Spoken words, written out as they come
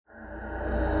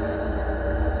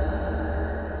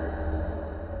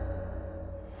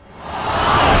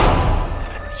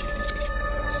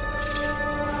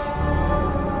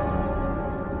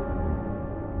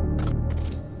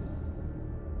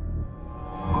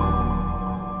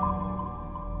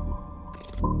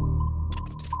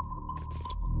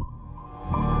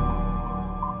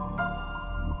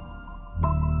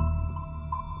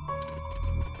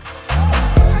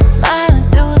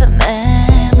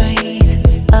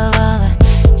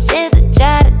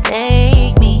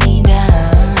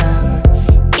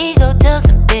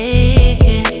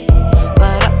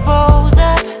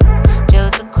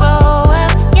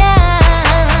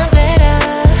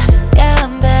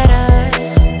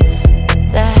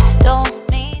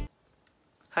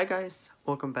Hi guys,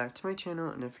 welcome back to my channel,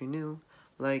 and if you're new,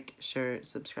 like, share,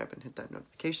 subscribe, and hit that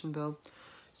notification bell.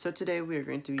 So today we are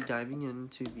going to be diving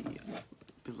into the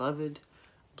beloved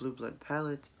Blue Blood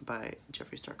palette by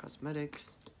Jeffree Star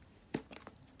Cosmetics.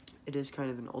 It is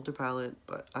kind of an older palette,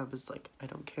 but I was like, I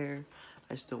don't care,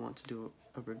 I still want to do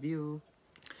a review.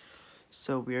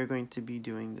 So we are going to be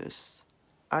doing this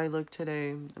eye look today,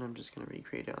 and I'm just going to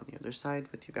recreate it on the other side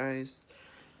with you guys.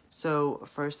 So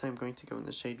first I'm going to go in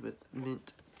the shade with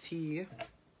Mint Tea,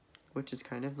 which is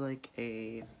kind of like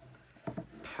a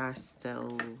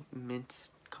pastel mint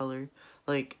color.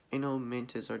 Like, I know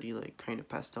mint is already like kind of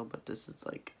pastel, but this is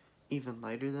like even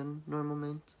lighter than normal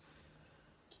mint.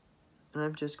 And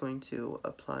I'm just going to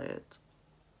apply it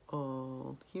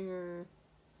all here.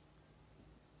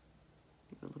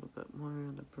 Maybe a little bit more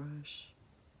on the brush.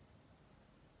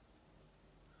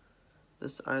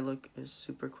 This eye look is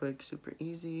super quick, super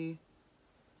easy,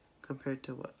 compared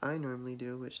to what I normally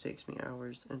do, which takes me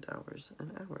hours and hours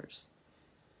and hours.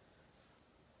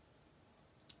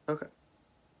 Okay.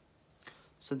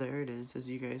 So there it is. As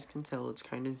you guys can tell, it's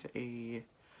kind of a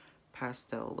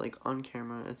pastel. Like, on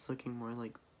camera, it's looking more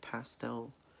like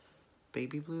pastel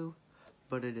baby blue,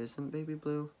 but it isn't baby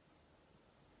blue.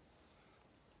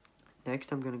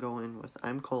 Next, I'm going to go in with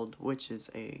I'm Cold, which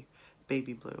is a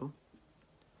baby blue.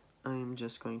 I'm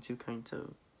just going to kind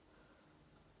of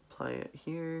apply it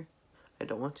here. I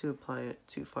don't want to apply it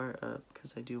too far up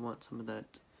because I do want some of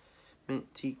that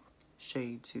mint tea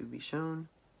shade to be shown.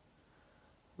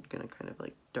 I'm going to kind of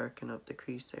like darken up the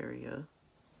crease area.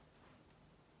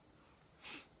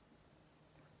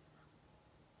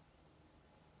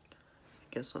 I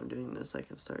guess while I'm doing this, I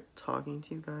can start talking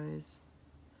to you guys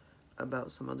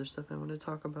about some other stuff I want to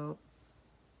talk about.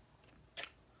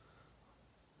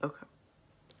 Okay,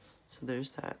 so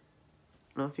there's that.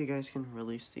 I don't know if you guys can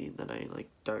really see that I like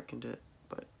darkened it,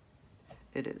 but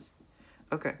it is.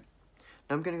 Okay,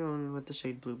 now I'm gonna go in with the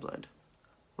shade Blue Blood.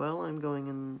 Well, I'm going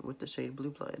in with the shade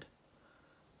Blue Blood.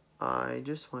 I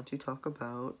just want to talk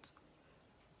about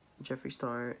Jeffree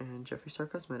Star and Jeffree Star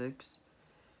Cosmetics.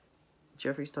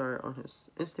 Jeffree Star on his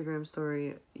Instagram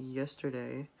story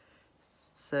yesterday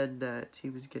said that he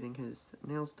was getting his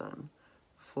nails done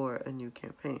for a new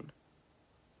campaign.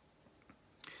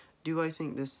 Do I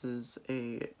think this is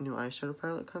a new eyeshadow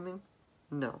palette coming?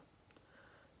 No.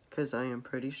 Because I am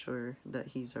pretty sure that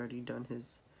he's already done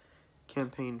his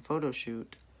campaign photo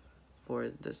shoot for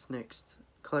this next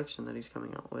collection that he's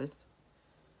coming out with.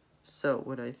 So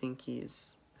what I think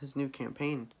his new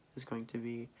campaign is going to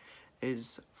be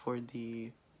is for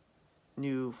the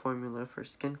new formula for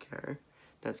skincare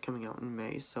that's coming out in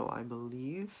May. So I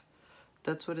believe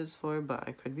that's what it's for, but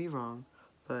I could be wrong.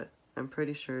 But I'm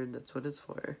pretty sure that's what it's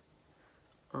for.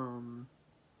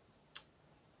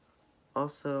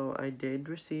 Also, I did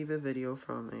receive a video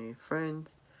from a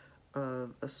friend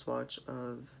of a swatch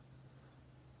of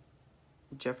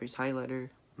Jeffree's highlighter,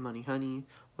 Money Honey,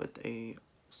 with a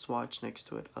swatch next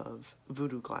to it of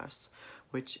Voodoo Glass,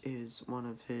 which is one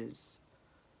of his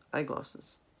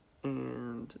eyeglosses.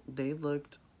 And they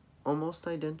looked almost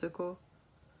identical.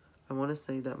 I want to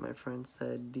say that my friend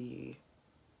said the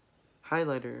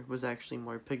highlighter was actually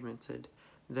more pigmented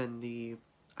than the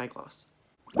eyegloss.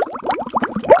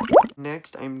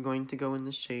 Next, I'm going to go in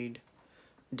the shade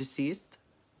Deceased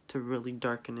to really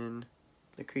darken in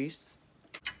the crease.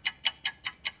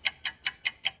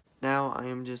 Now I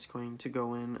am just going to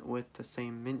go in with the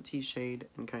same mint tea shade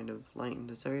and kind of lighten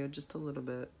this area just a little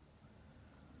bit.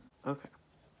 Okay.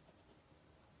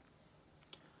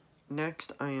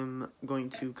 Next, I am going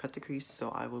to cut the crease, so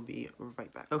I will be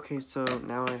right back. Okay, so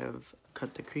now I have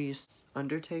cut the crease.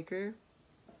 Undertaker,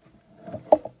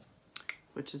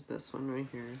 which is this one right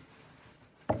here.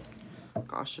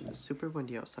 Gosh, it is super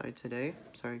windy outside today.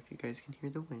 Sorry if you guys can hear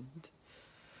the wind.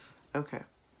 Okay,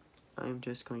 I'm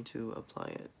just going to apply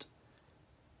it.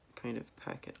 Kind of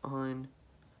pack it on.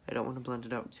 I don't want to blend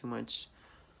it out too much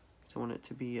because I want it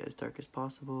to be as dark as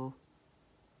possible.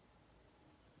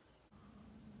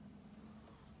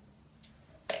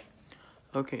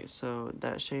 Okay, so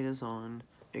that shade is on.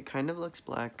 It kind of looks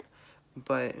black,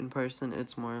 but in person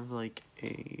it's more of like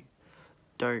a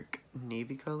dark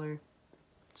navy color.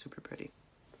 Super pretty.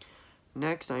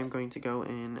 Next, I'm going to go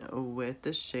in with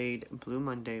the shade Blue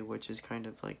Monday, which is kind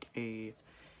of like a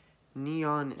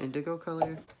neon indigo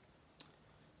color.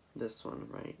 This one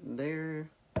right there.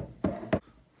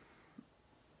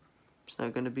 It's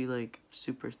not going to be like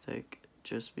super thick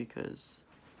just because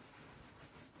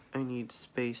I need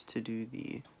space to do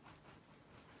the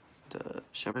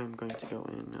shimmer. I'm going to go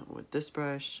in with this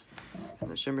brush, and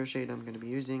the shimmer shade I'm going to be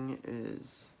using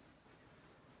is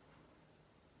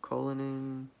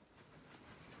Colinin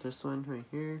this one right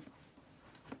here,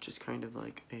 which is kind of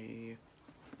like a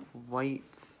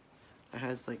white. It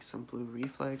has like some blue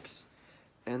reflex.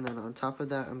 And then on top of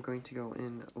that, I'm going to go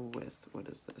in with, what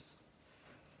is this?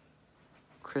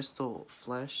 Crystal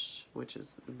Flesh, which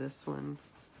is this one.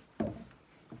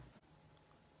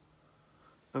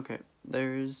 Okay,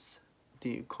 there's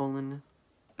the colon.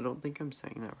 I don't think I'm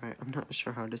saying that right. I'm not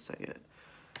sure how to say it.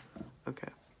 Okay.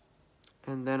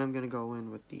 And then I'm going to go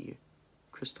in with the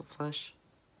Crystal Flesh.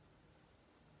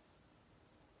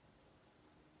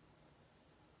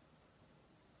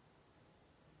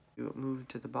 Move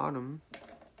to the bottom,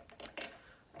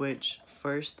 which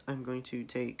first I'm going to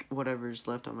take whatever's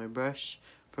left on my brush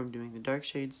from doing the dark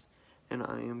shades, and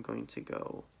I am going to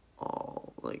go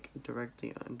all like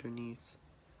directly underneath,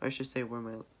 I should say where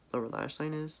my lower lash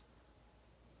line is.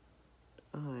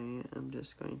 I am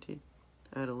just going to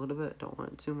add a little bit, don't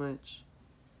want too much.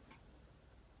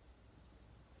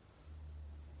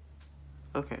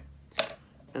 Okay,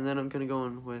 and then I'm going to go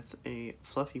in with a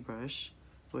fluffy brush,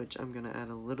 which I'm going to add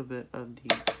a little bit of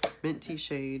the mint tea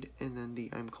shade, and then the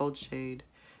I'm cold shade,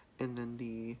 and then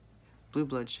the blue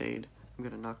blood shade. I'm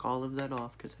going to knock all of that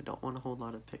off because I don't want a whole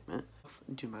lot of pigment.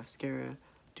 Do mascara,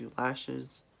 do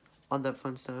lashes, all that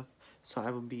fun stuff. So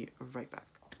I will be right back.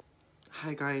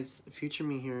 Hi guys, future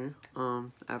me here.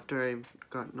 After I've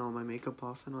gotten all my makeup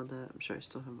off and all that, I'm sure I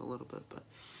still have a little bit, but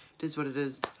it is what it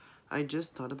is. I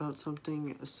just thought about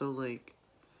something, so like,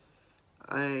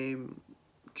 I'm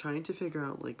trying to figure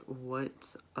out like what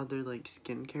other like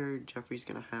skincare Jeffree's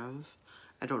gonna have.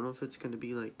 I don't know if it's gonna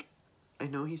be like, I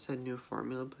know he said new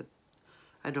formula, but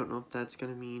I don't know if that's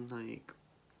gonna mean like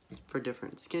for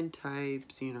different skin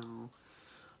types, you know.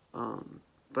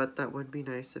 But that would be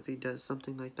nice if he does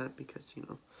something like that, because, you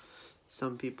know,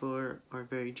 some people are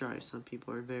very dry, some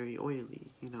people are very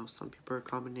oily, you know, some people are a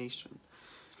combination,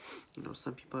 you know,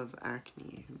 some people have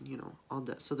acne, you know, all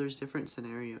that. So there's different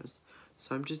scenarios.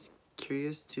 So I'm just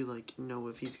curious to like know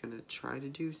if he's gonna try to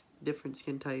do different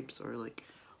skin types, or like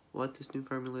what this new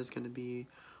formula is gonna be,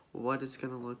 what it's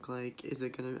gonna look like, is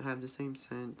it gonna have the same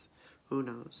scent, who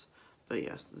knows. But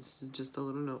yes, this is just a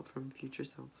little note from future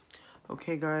self.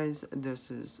 Okay guys,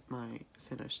 this is my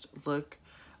finished look.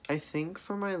 I think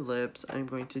for my lips, I'm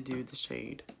going to do the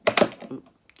shade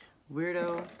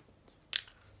Weirdo,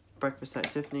 Breakfast at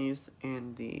Tiffany's,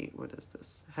 and the, what is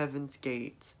this, Heaven's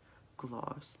Gate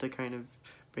gloss to kind of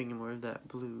bring in more of that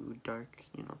blue, dark,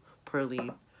 you know,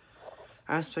 pearly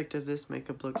aspect of this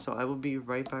makeup look. So I will be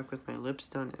right back with my lips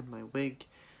done and my wig,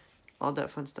 all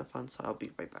that fun stuff on, so I'll be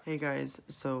right back. Hey guys,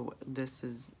 so this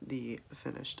is the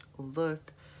finished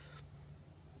look.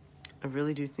 I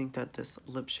really do think that this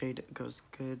lip shade goes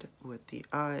good with the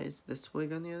eyes. This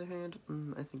wig, on the other hand,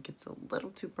 I think it's a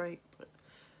little too bright, but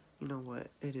you know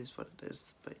what? It is what it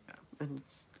is. But yeah, and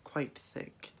it's quite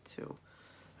thick, too.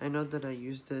 I know that I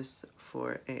used this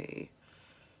for a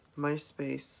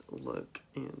MySpace look,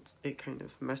 and it kind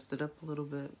of messed it up a little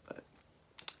bit, but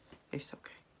it's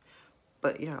okay.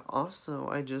 But yeah, also,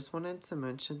 I just wanted to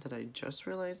mention that I just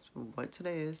realized what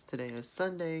today is. Today is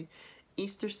Sunday,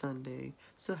 Easter Sunday,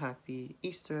 so happy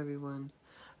Easter, everyone.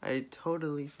 I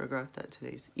totally forgot that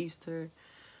today's Easter.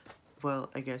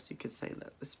 Well, I guess you could say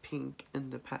that this pink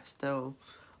and the pastel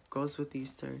goes with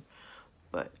Easter.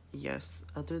 But yes,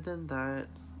 other than that,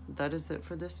 that is it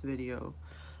for this video.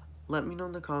 Let me know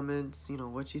in the comments, you know,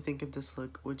 what you think of this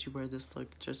look. Would you wear this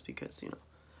look? Just because, you know,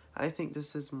 I think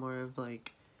this is more of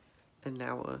like a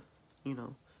now, you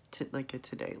know, like a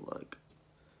today look.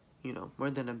 You know, more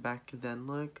than a back then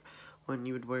look, when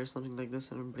you would wear something like this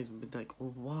and everybody would be like,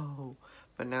 whoa.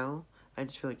 But now, I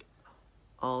just feel like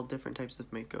all different types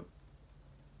of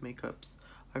makeups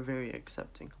are very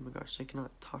accepting. Oh my gosh, I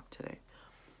cannot talk today.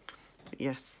 But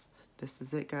yes, this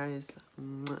is it, guys.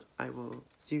 I will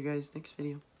see you guys next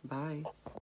video. Bye.